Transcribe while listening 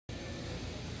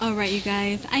Alright, you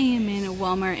guys, I am in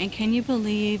Walmart, and can you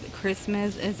believe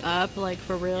Christmas is up? Like,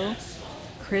 for real?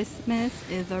 Christmas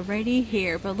is already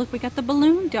here. But look, we got the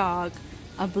balloon dog,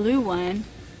 a blue one.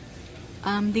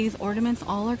 These ornaments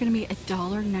all are going to be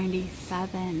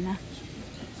 $1.97.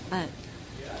 But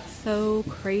so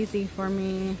crazy for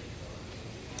me.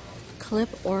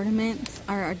 Clip ornaments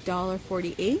are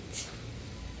 $1.48.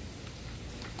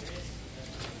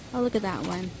 Oh, look at that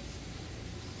one.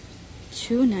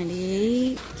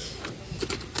 $2.98.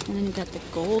 And then you got the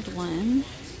gold one.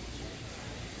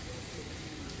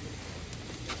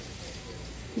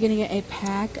 You're gonna get a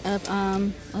pack of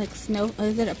like snow.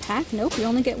 Is it a pack? Nope, you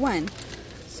only get one.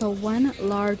 So one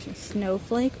large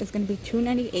snowflake is gonna be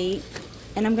 $2.98.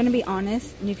 And I'm gonna be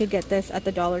honest, you could get this at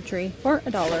the Dollar Tree for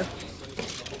 $1.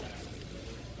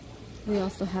 We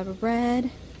also have a red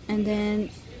and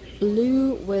then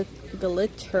blue with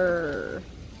glitter.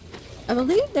 I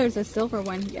believe there's a silver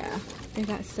one. Yeah, they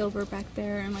got silver back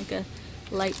there and like a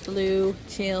light blue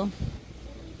teal.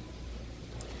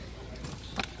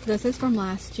 This is from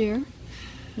last year,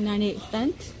 98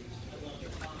 cents.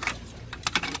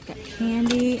 Got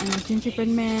candy and a gingerbread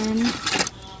man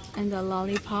and a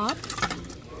lollipop.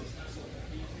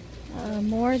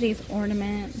 More of these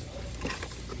ornaments.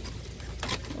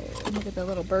 Oh, look at the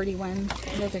little birdie ones.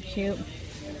 Those are cute.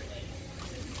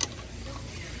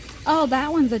 Oh,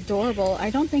 that one's adorable.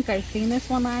 I don't think I've seen this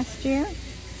one last year.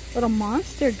 Little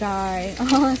monster guy.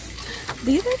 Oh,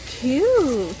 these are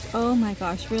cute. Oh my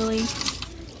gosh, really?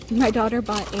 My daughter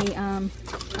bought a,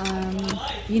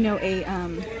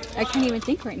 I can't even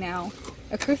think right now,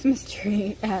 a Christmas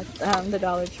tree at the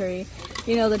Dollar Tree.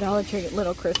 You know, the Dollar Tree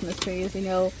little Christmas trees, you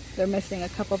know, they're missing a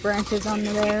couple branches on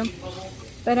there.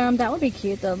 But that would be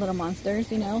cute, the little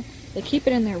monsters, you know. They keep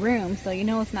it in their room, so you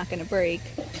know it's not going to break.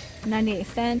 98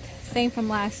 cents, same from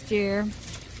last year.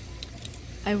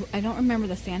 I don't remember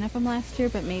the Santa from last year,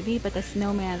 but maybe, but the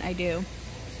snowman I do.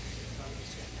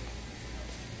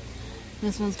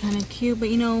 This one's kind of cute, but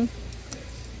you know,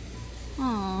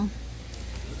 oh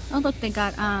look, they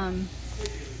got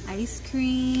ice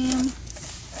cream.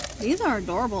 These are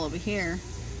adorable over here.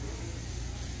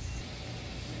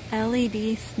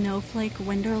 LED snowflake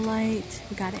window light.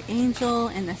 We got an angel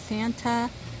and the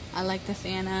Santa. I like the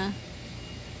Santa.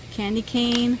 Candy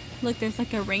cane. Look, there's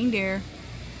like a reindeer.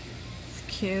 It's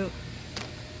cute.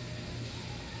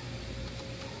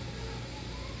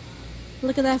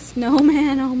 Look at that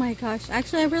snowman. Oh my gosh.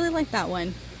 Actually, I really like that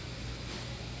one.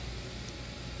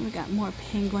 We got more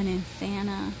penguin and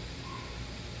Santa.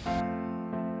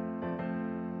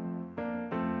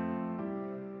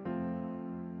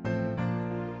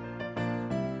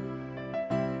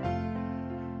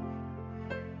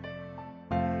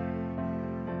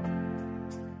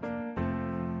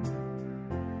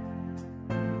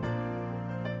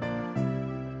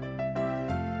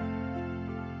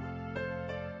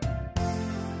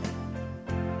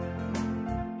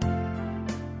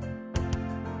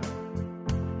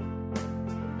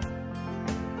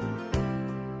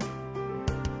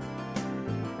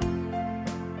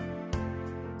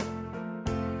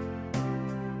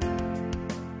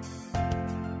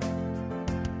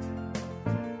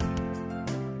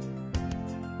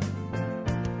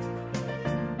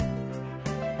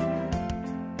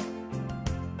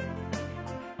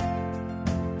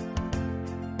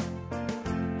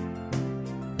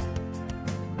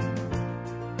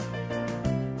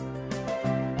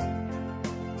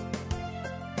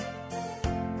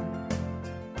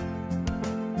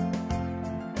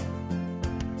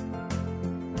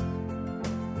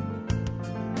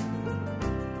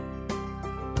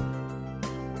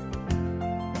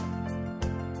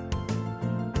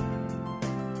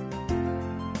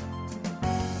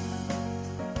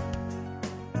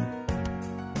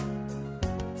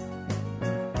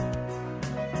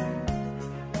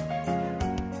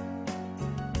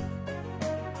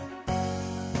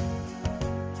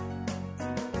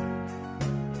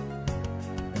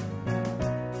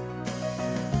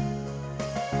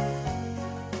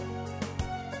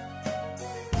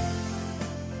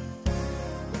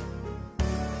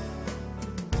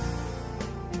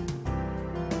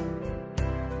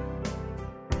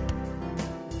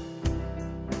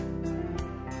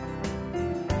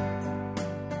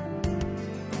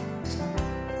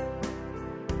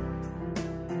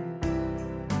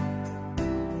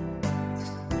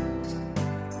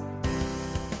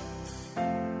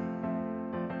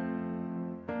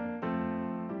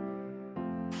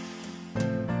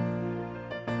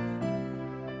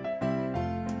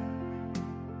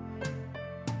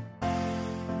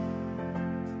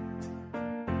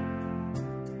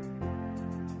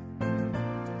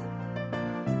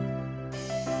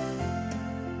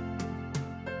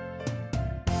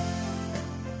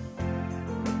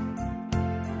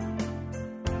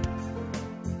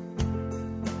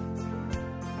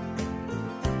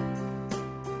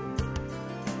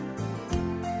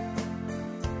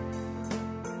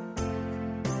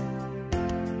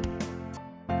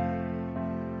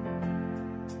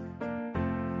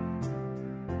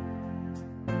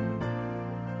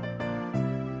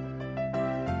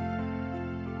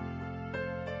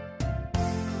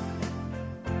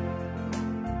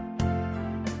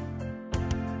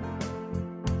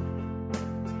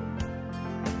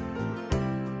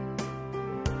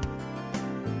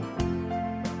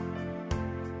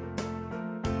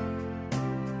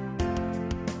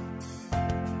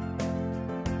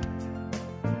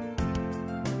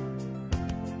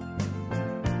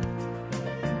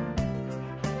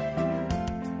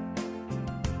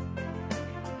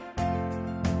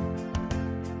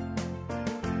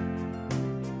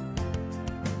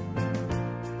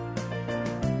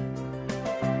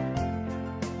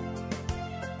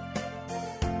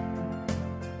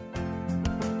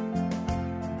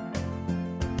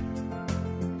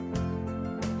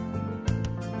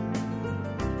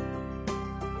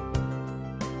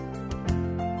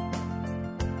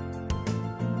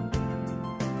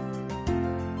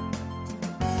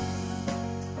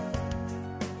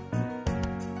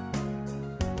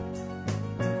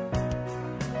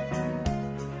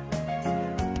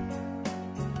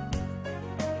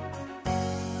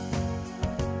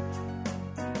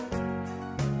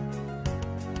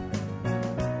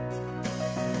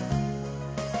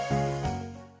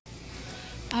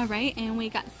 right, and we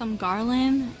got some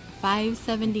garland,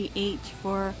 $5.78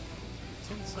 for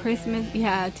Christmas.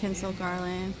 Yeah, tinsel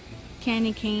garland.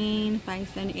 Candy cane,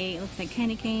 $5.78. Looks like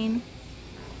candy cane.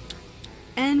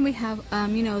 And we have,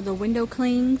 you know, the window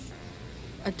clings,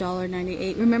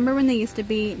 $1.98. Remember when they used to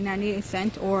be 98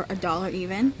 cents or $1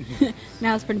 even?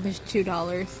 Now it's pretty much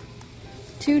 $2.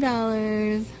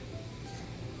 $2.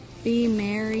 Be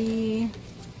Merry.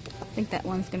 I think that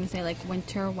one's gonna say like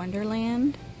Winter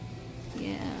Wonderland.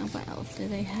 Yeah, what else do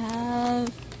they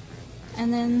have?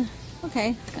 And then,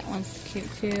 okay, that one's cute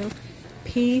too.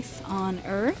 Peace on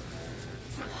Earth.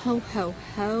 Ho ho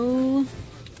ho.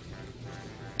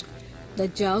 The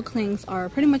gel clings are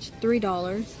pretty much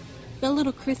 $3. The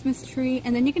little Christmas tree,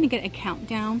 and then you're gonna get a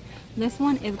countdown. This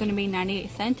one is gonna be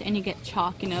 98 cents, and you get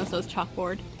chalk, you know, so it's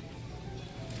chalkboard.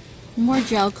 More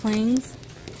gel clings,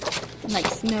 like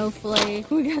snowflake.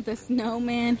 We got the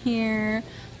snowman here.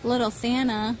 Little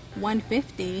Santa,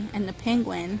 $1.50, and the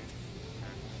penguin.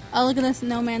 Oh, look at the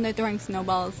snowman, they're throwing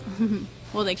snowballs.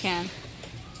 Well, they can.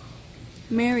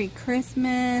 Merry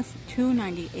Christmas,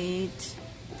 $2.98.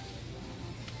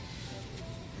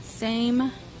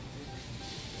 Same.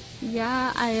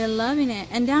 Yeah, I am loving it.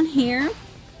 And down here,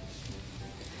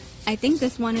 I think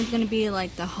this one is going to be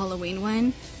like the Halloween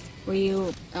one, where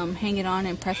you hang it on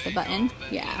and press the button.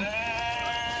 Yeah.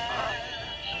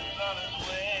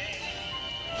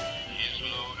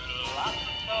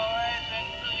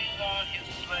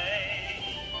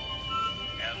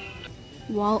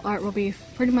 Wall art will be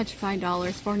pretty much $5,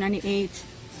 $4.98,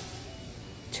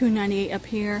 $2.98 up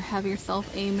here. Have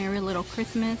yourself a merry little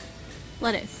Christmas.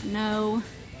 Let us know.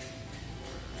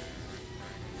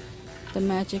 The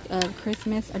Magic of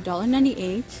Christmas,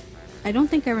 $1.98. I don't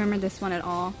think I remember this one at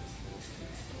all.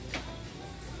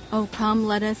 Oh, come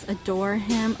let us adore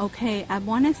him. Okay, I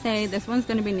want to say this one's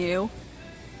going to be new.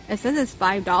 It says it's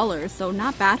 $5, so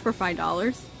not bad for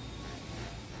 $5.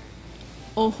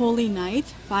 Oh Holy Night,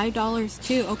 $5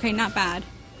 too. Okay, not bad.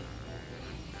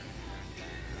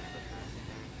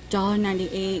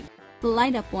 $1.98. The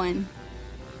light up one.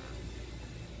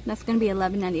 That's gonna be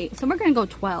 $11.98. So we're gonna go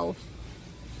 12.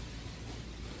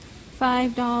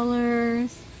 $5.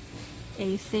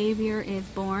 A Savior is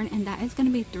Born, and that is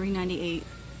gonna be $3.98.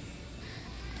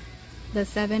 The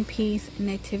 7-piece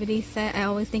nativity set. I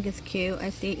always think it's cute. I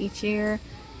see it each year.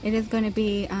 It is gonna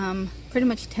be pretty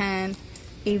much 10.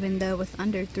 Even though it's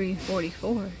under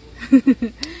 $3.44.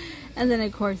 And then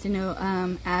of course, you know,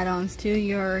 add-ons to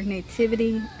your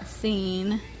nativity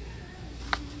scene.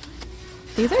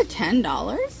 These are $10?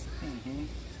 Mm-hmm.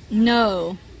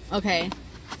 No. Okay.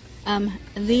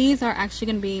 These are actually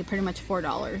going to be pretty much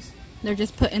 $4. They're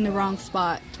just put in the wrong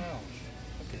spot. Oh,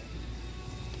 okay.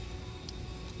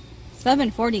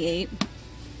 $7.48.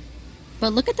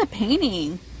 But look at the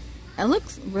painting. It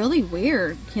looks really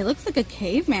weird. He looks like a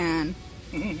caveman.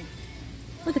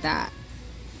 Look at that.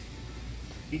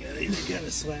 Yeah, these are kind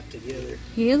of slapped together.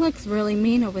 He looks really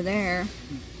mean over there.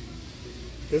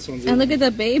 This one's and look at the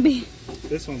baby.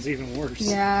 This one's even worse.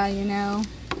 Yeah, you know.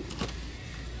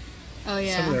 Oh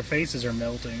yeah. Some of their faces are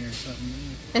melting or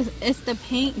something. It's the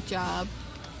paint job.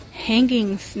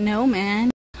 Hanging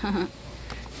snowman.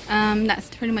 That's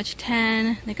pretty much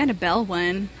 10. They got a bell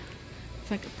one.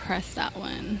 If I could press that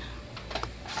one.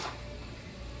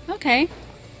 Okay.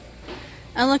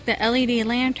 Oh look, the LED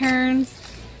lanterns,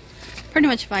 pretty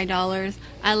much $5.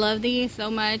 I love these so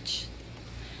much.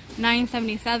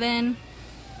 $9.77.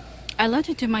 I love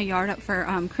to do my yard up for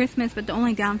Christmas, but the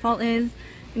only downfall is,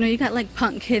 you know, you got like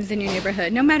punk kids in your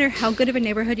neighborhood. No matter how good of a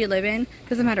neighborhood you live in,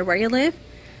 doesn't matter where you live.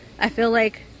 I feel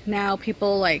like now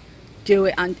people like do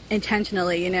it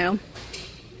intentionally, you know.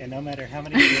 And no matter how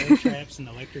many bear traps and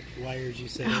electric wires you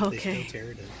set up, okay. They still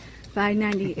tear it up.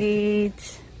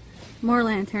 $5.98. More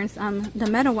lanterns. The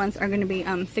metal ones are going to be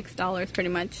 $6 pretty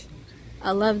much.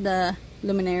 I love the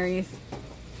luminaries.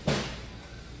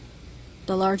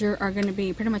 The larger are going to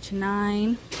be pretty much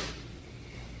 $9.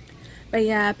 But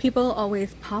yeah, people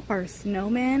always pop our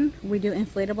snowman. We do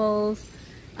inflatables.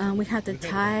 We have to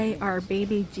tie our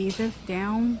baby Jesus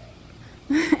down.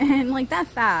 And like, that's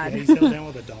sad. Yeah, he's held down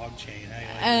with a dog chain.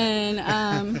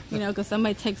 And you know, because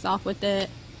somebody takes off with it.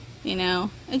 You know,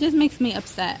 it just makes me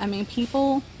upset. I mean,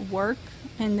 people work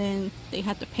and then they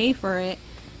have to pay for it,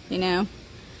 you know.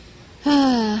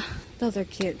 Those are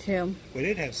cute too. We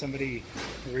did have somebody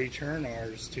return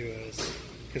ours to us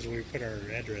because we put our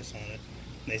address on it.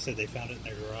 And they said they found it in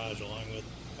their garage along with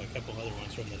a couple other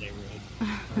ones from the neighborhood.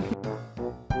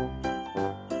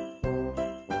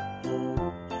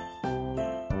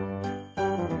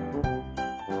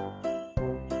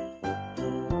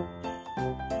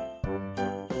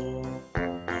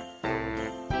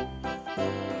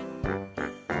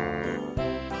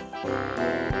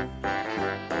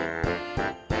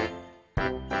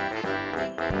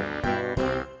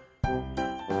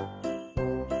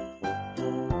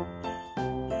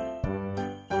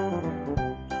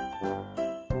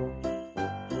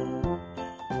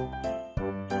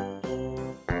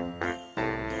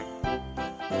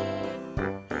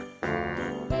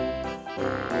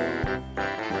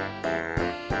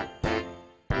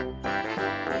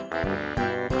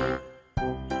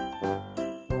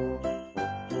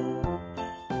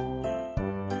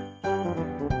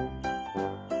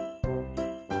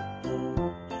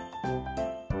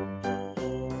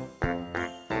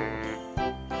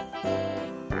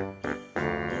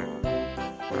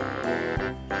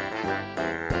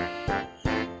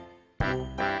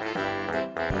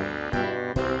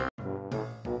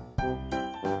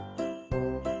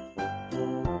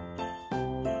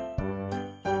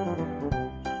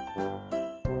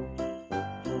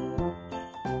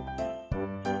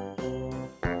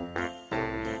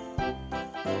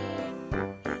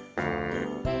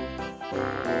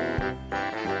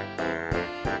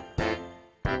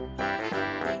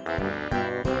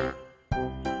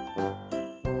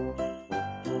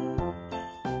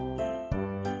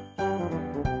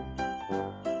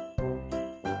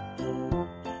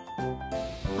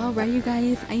 Alright, you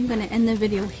guys, I'm gonna end the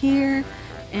video here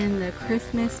in the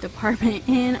Christmas department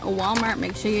in Walmart.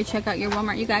 Make sure you check out your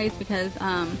Walmart, you guys, because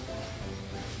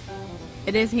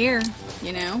it is here,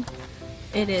 you know.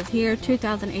 It is here.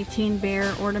 2018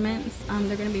 bear ornaments.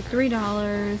 They're gonna be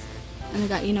 $3, and they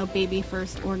got, you know, baby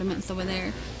first ornaments over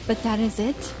there. But that is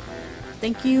it.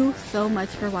 Thank you so much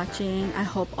for watching. I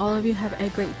hope all of you have a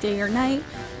great day or night,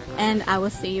 and I will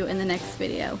see you in the next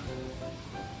video.